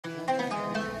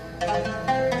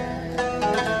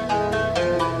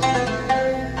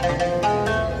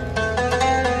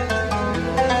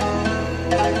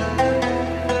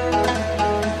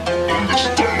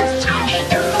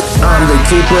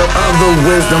keeper of the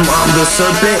wisdom, I'm the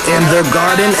serpent in the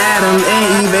garden. Adam and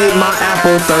Eve ate my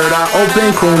apple. Third eye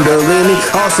open, Kundalini,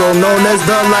 also known as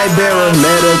the light bearer.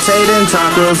 Meditating,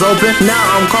 chakras open, now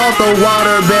I'm called the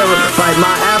water bearer. Fight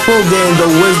my apple, gain the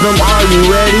wisdom, are you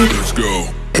ready? Let's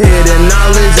go. Hidden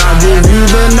knowledge, I'll give you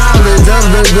the knowledge of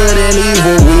the good and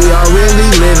evil. We are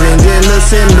really living in a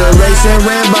simulation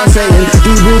ran by Satan.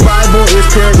 Hebrew Bible is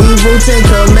pure evil. 10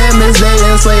 commandments, they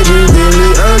enslave you. Then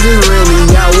the urge is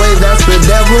really Yahweh, that's the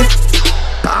devil.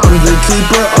 I'm the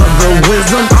keeper of the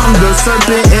wisdom, I'm the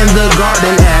serpent in the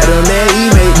garden. Adam and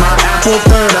Eve ate my apple.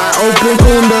 Third eye open,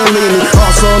 Kundalini,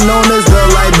 also known as the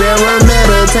light bearer.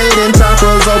 Meditating,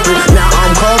 chakras open, now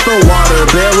I'm called the water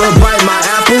bearer. Bite my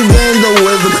apple, gain the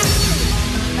wisdom.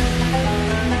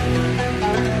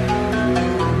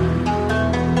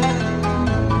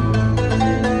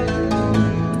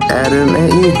 Adam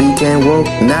and Eve became woke,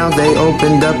 now they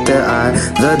opened up their eye.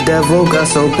 The devil got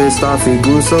so pissed off, he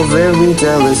grew so very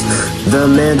jealous. The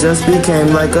man just became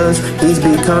like us, he's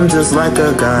become just like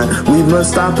a god. We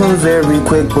must stop him very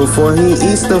quick before he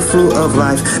eats the fruit of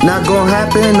life. Not gonna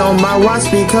happen on my watch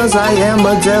because I am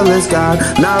a jealous god.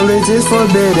 Knowledge is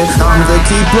forbidden, I'm the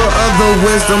keeper of the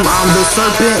wisdom, I'm the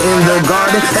serpent in the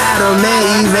garden. Adam and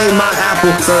Eve ate my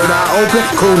apple. Third eye open,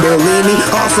 Kundalini,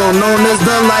 also known as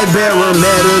the light bearer.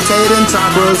 Meditating,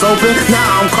 chakras open,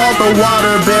 now I'm called the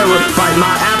water bearer. Fight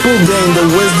my apple, gain the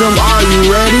wisdom, are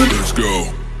you ready? Let's go.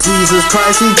 Jesus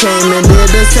Christ, he came and did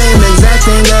the same exact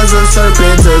thing as a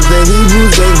serpent. To the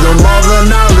Hebrews, gave them all the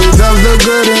knowledge of the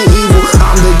good and evil.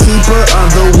 I'm the keeper of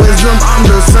the wisdom, I'm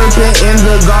the serpent in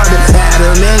the garden.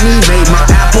 Adam and Eve ate my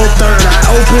apple. Third eye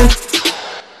open.